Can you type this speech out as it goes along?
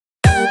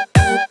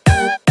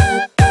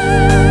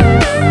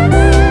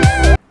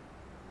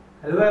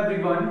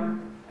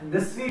In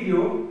this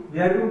video, we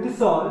are going to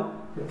solve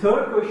the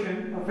third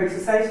question of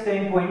exercise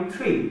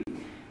 10.3.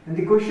 And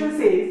the question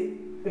says,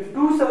 if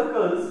two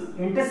circles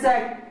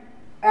intersect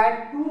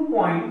at 2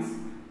 points,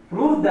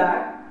 prove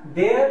that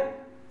their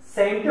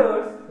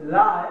centers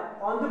lie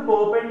on the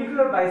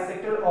perpendicular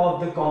bisector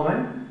of the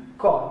common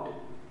chord.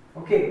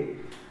 Okay,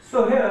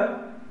 so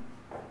here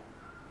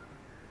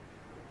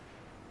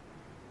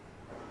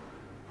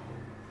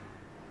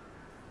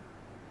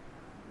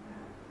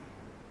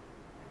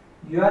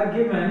you are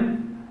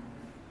given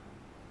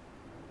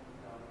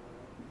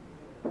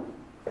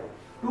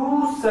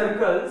two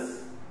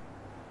circles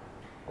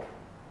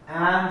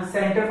and the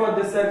center for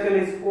this circle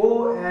is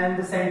O and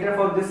the center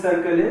for this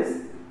circle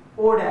is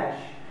O dash.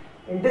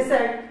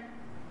 Intersect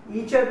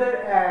each other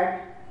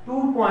at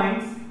 2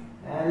 points.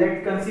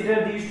 Let's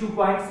consider these 2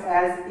 points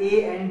as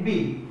A and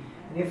B.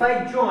 And if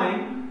I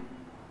join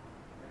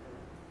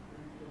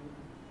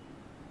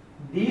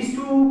these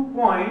 2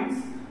 points,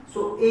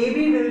 so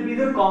AB will be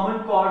the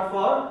common chord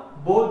for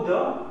both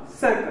the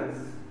circles.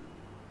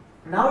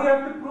 Now you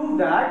have to prove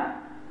that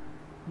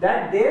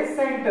their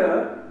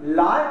center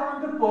lie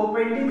on the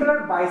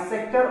perpendicular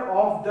bisector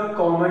of the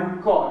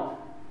common chord.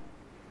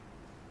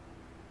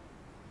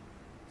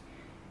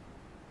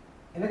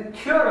 In a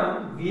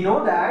theorem, we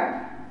know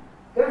that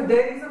if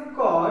there is a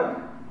chord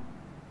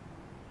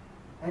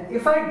and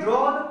if I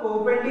draw the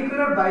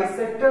perpendicular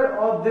bisector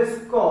of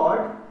this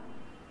chord,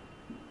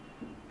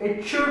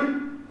 it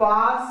should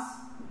pass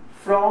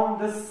from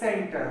the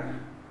center.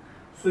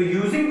 So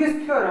using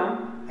this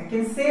theorem, I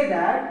can say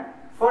that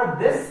for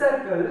this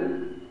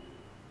circle,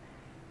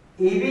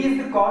 AB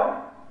is the chord,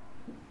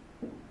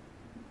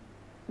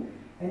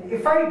 and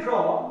if I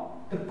draw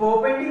the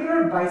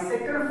perpendicular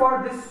bisector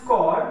for this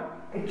chord,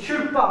 it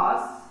should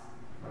pass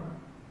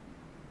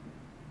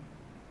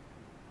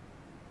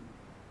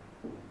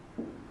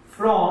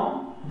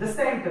from the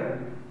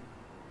center.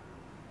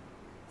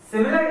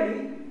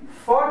 Similarly,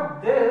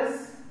 for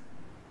this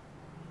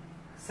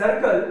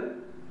circle,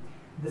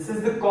 this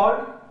is the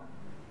chord.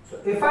 So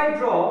if I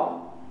draw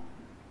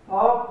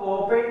a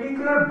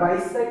perpendicular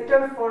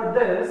bisector for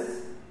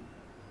this,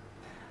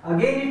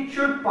 again it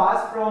should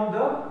pass from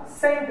the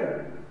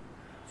center.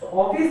 So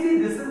obviously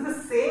this is the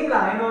same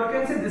line, or you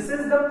can say this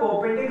is the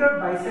perpendicular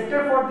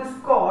bisector for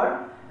this chord,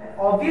 and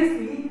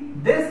obviously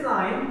this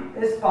line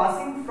is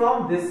passing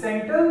from this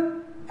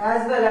center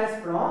as well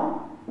as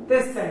from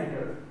this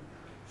center.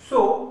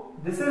 So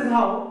this is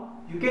how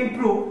you can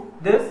prove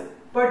this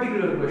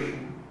particular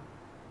question.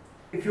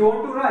 If you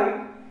want to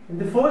write in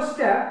the first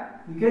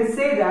step, you can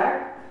say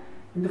that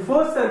in the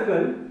first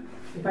circle,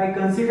 if I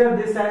consider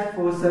this as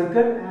first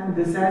circle and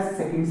this as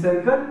second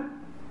circle,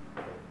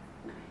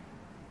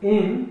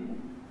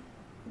 in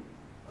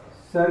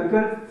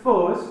circle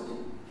first,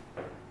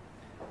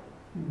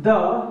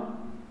 the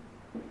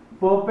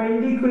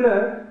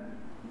perpendicular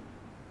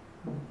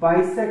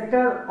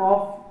bisector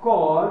of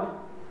chord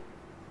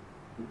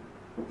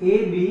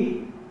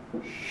AB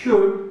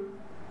should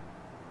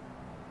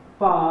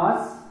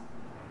pass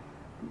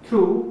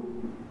through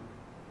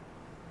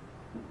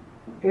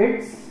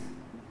its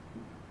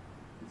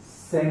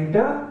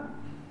center,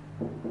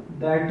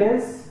 that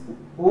is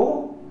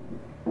O,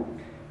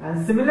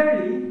 and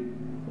similarly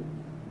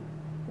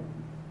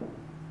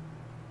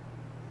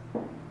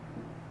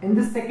in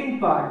the second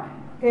part,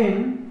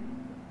 in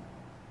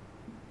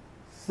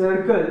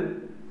circle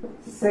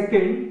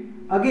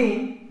second,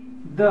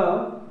 again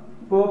the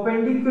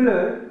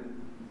perpendicular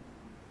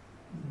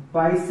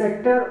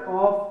bisector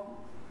of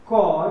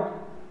chord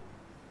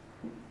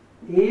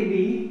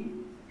AB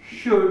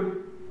should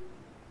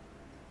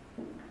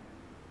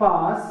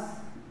pass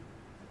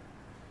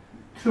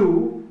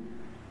through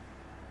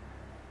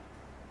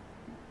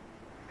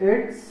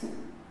its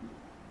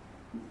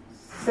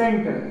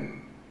center,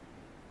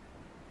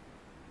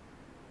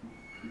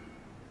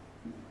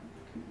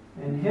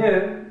 and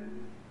here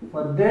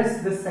for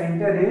this the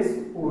center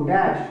is O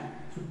dash.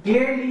 So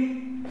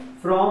clearly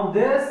from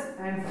this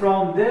and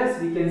from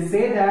this we can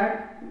say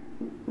that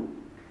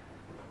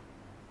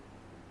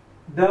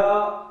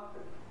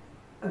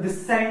the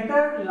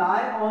center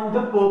lie on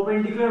the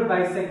perpendicular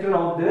bisector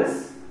of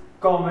this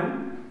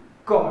common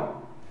chord.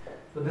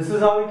 So this is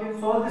how we can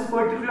solve this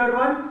particular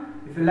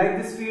one. If you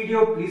like this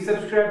video, please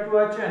subscribe to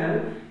our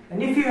channel,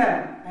 and if you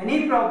have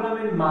any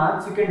problem in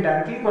maths, you can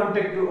directly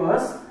contact to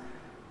us.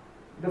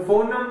 The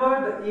phone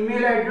number, the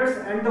email address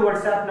and the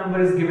WhatsApp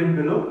number is given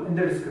below in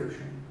the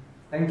description.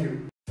 Thank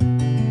you.